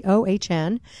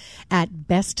 COHN, at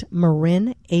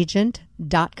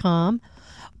bestmarinagent.com,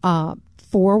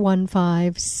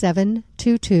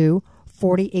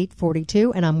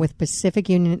 415-722-4842, and I'm with Pacific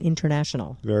Union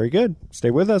International. Very good.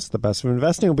 Stay with us. The Best of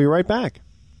Investing will be right back.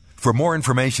 For more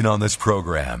information on this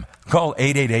program, call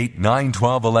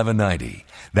 888-912-1190.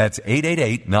 That's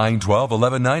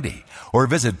 888-912-1190. Or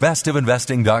visit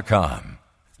bestofinvesting.com.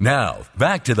 Now,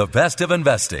 back to the Best of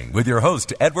Investing with your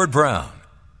host, Edward Brown.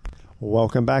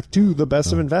 Welcome back to the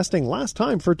Best of Investing. Last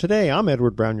time for today, I'm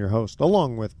Edward Brown, your host,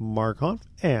 along with Mark Hunt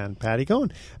and Patty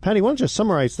Cohn. Patty, why don't you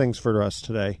summarize things for us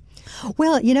today?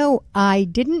 Well, I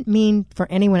didn't mean for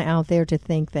anyone out there to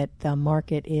think that the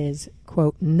market is,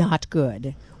 quote, not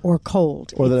good or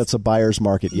cold. Or that it's a buyer's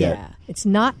market yet. Yeah, it's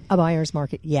not a buyer's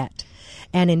market yet.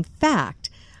 And in fact,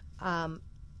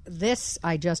 this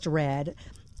I just read,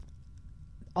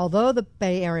 although the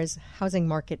Bay Area's housing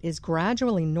market is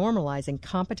gradually normalizing,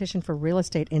 competition for real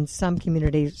estate in some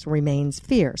communities remains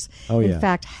fierce. In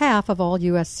fact, half of all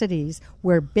U.S. cities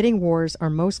where bidding wars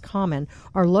are most common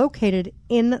are located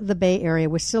in the Bay Area,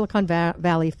 with Silicon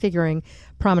Valley figuring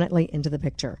prominently into the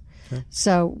picture. Okay.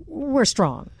 So we're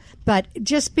strong. But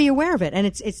just be aware of it. And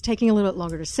it's taking a little bit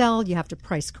longer to sell. You have to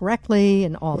price correctly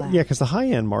and all that. Yeah, because the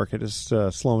high-end market is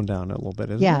slowing down a little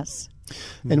bit, isn't it? Yes.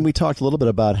 And we talked a little bit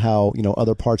about how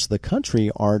other parts of the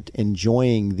country aren't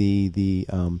enjoying the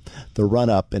run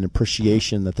up and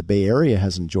appreciation that the Bay Area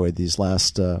has enjoyed these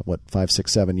last 5,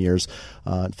 6, 7 years.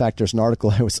 In fact, there's an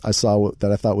article I saw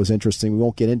that I thought was interesting. We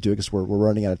won't get into it because we're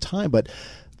running out of time, but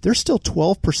there's still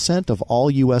 12% of all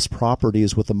U.S.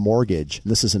 properties with a mortgage.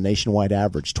 And this is a nationwide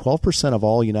average. 12% of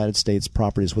all United States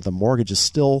properties with a mortgage is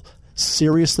still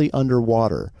seriously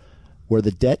underwater, where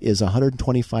the debt is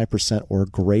 125% or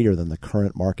greater than the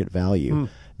current market value.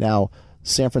 Now,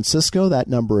 San Francisco, that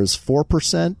number is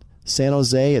 4%. San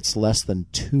Jose, it's less than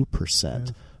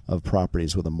 2% of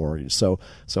properties with a mortgage. So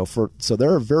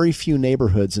there are very few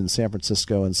neighborhoods in San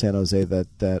Francisco and San Jose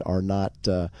that are not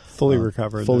fully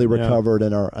recovered,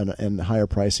 and are and higher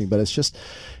pricing. But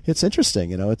it's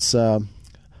interesting. It's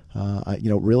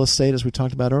real estate, as we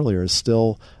talked about earlier, is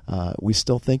still we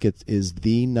still think it is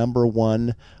the number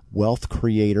one wealth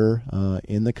creator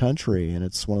in the country, and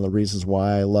it's one of the reasons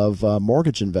why I love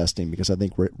mortgage investing, because I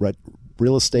think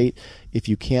real estate, if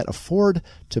you can't afford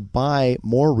to buy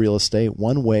more real estate,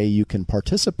 one way you can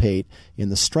participate in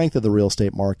the strength of the real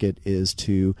estate market is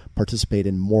to participate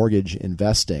in mortgage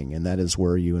investing, and that is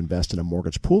where you invest in a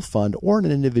mortgage pool fund or in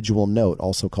an individual note,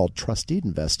 also called trust deed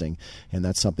investing, and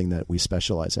that's something that we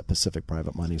specialize at Pacific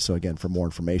Private Money. So again, for more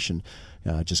information,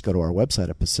 just go to our website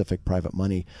at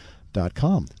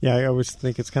pacificprivatemoney.com. Yeah, I always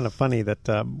think it's kind of funny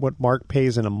that what Mark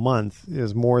pays in a month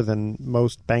is more than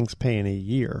most banks pay in a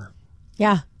year.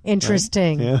 Yeah,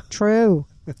 interesting. Right? Yeah. True.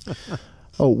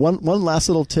 One last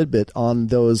little tidbit on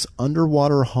those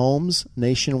underwater homes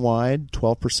nationwide,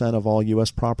 12% of all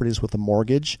U.S. properties with a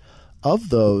mortgage. Of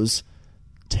those,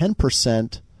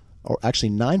 10%, or actually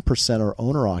 9% are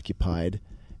owner-occupied,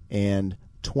 and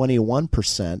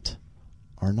 21%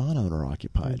 are non-owner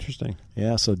occupied. Interesting.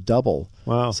 Yeah, so double.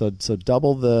 Wow. So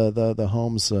double the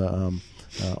homes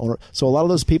owner. So a lot of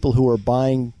those people who are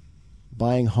buying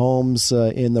homes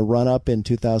in the run-up in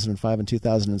 2005 and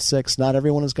 2006, not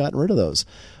everyone has gotten rid of those.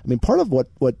 I mean, part of what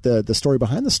the story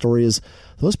behind the story is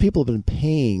those people have been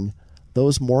paying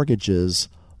those mortgages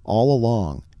all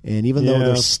along. And even though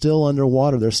they're still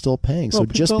underwater, they're still paying. Well, so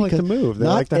just because like to move, they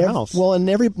like the house. Well, and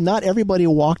not everybody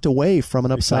walked away from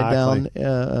an upside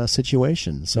down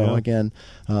situation. So again,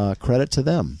 credit to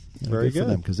them. Very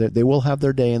good, because they will have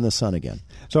their day in the sun again.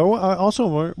 So I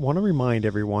also want to remind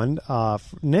everyone,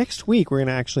 next week we're going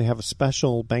to actually have a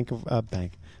special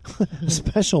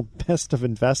special Best of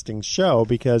Investing show,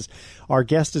 because our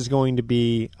guest is going to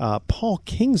be Paul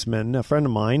Kingsman, a friend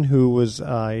of mine who was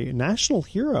a national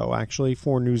hero actually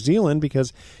for New Zealand,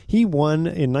 because he won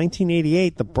in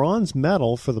 1988 the bronze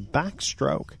medal for the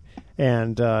backstroke,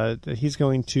 and he's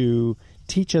going to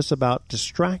teach us about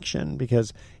distraction,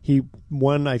 because he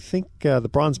won, I think, the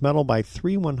bronze medal by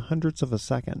 3/100ths of a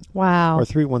second. Wow. Or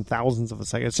 3/1000ths of a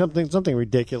second. Something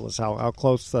ridiculous how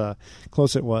close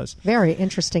it was. Very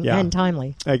interesting and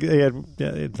timely.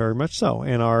 Very much so.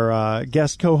 And our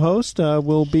guest co-host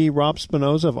will be Rob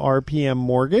Spinoza of RPM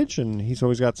Mortgage, and he's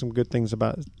always got some good things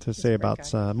to say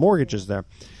about mortgages there.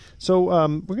 So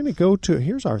we're going to go to,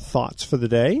 here's our thoughts for the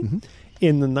day. Mm-hmm.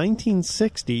 In the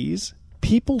 1960s,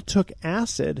 people took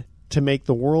acid to make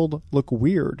the world look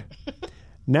weird.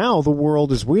 Now the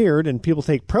world is weird, and people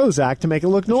take Prozac to make it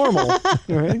look normal.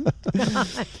 Right?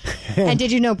 And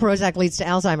did you know Prozac leads to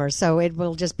Alzheimer's? So it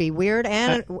will just be weird,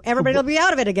 and everybody will be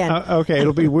out of it again. Okay,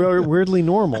 it'll be weirdly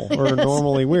normal, or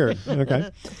normally weird.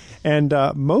 Okay. And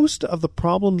most of the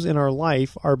problems in our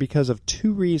life are because of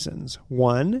two reasons.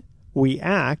 One, we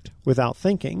act without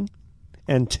thinking.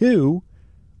 And two,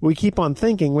 we keep on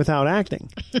thinking without acting.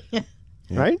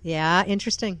 Right? Yeah,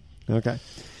 interesting. Okay.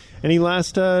 Any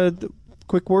last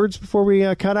quick words before we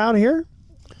cut out here?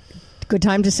 Good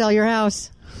time to sell your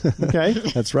house. Okay.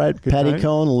 That's right. Patty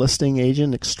Cohn, listing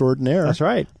agent extraordinaire. That's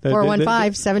right.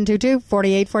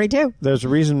 415-722-4842. There's a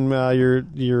reason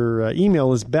your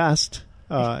email is best.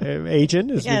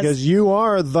 Agent is because you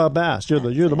are the best.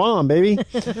 You're the mom, baby.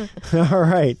 All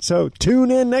right. So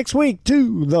tune in next week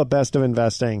to the Best of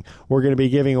Investing. We're going to be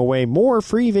giving away more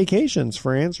free vacations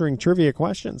for answering trivia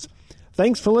questions.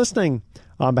 Thanks for listening.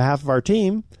 On behalf of our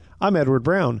team, I'm Edward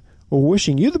Brown,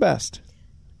 wishing you the best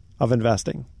of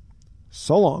investing.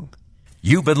 So long.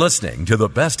 You've been listening to the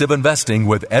Best of Investing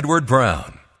with Edward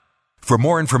Brown. For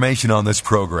more information on this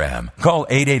program, call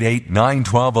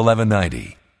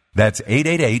 888-912-1190. That's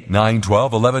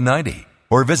 888-912-1190.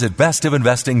 Or visit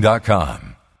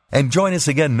bestofinvesting.com. And join us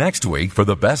again next week for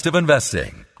the Best of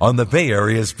Investing on the Bay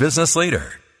Area's business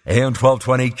leader, AM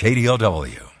 1220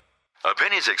 KDOW.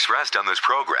 Opinions expressed on this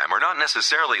program are not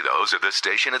necessarily those of this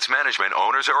station, its management,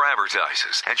 owners, or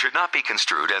advertisers, and should not be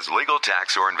construed as legal,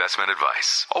 tax, or investment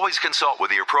advice. Always consult with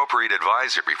the appropriate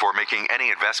advisor before making any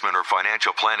investment or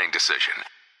financial planning decision.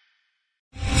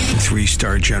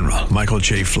 3-star General Michael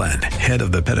J. Flynn, head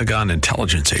of the Pentagon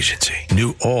Intelligence Agency,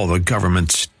 knew all the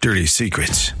government's dirty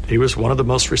secrets. He was one of the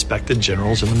most respected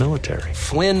generals in the military.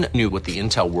 Flynn knew what the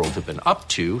intel world had been up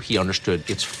to. He understood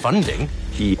its funding.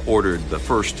 He ordered the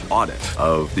first audit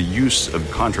of the use of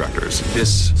contractors.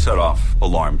 This set off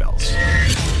alarm bells.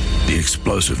 The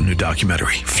explosive new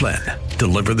documentary, Flynn,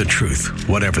 Deliver the Truth,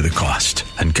 Whatever the Cost,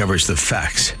 uncovers the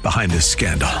facts behind this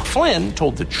scandal. Flynn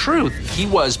told the truth. He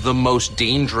was the most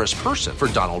dangerous person for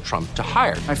Donald Trump to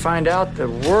hire. I find out the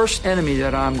worst enemy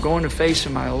that I'm going to face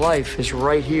in my life is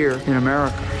right here in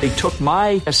America. They took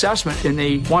my assessment and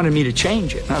they wanted me to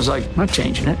change it. And I was like, I'm not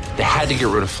changing it. They had to get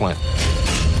rid of Flynn.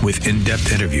 With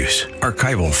in-depth interviews,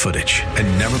 archival footage,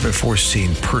 and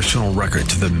never-before-seen personal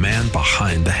records of the man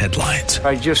behind the headlines.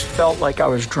 I just felt like I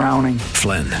was drowning.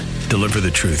 Flynn, Deliver the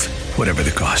Truth, Whatever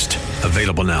the Cost.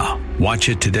 Available now. Watch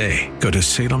it today. Go to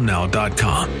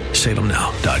salemnow.com.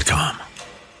 salemnow.com.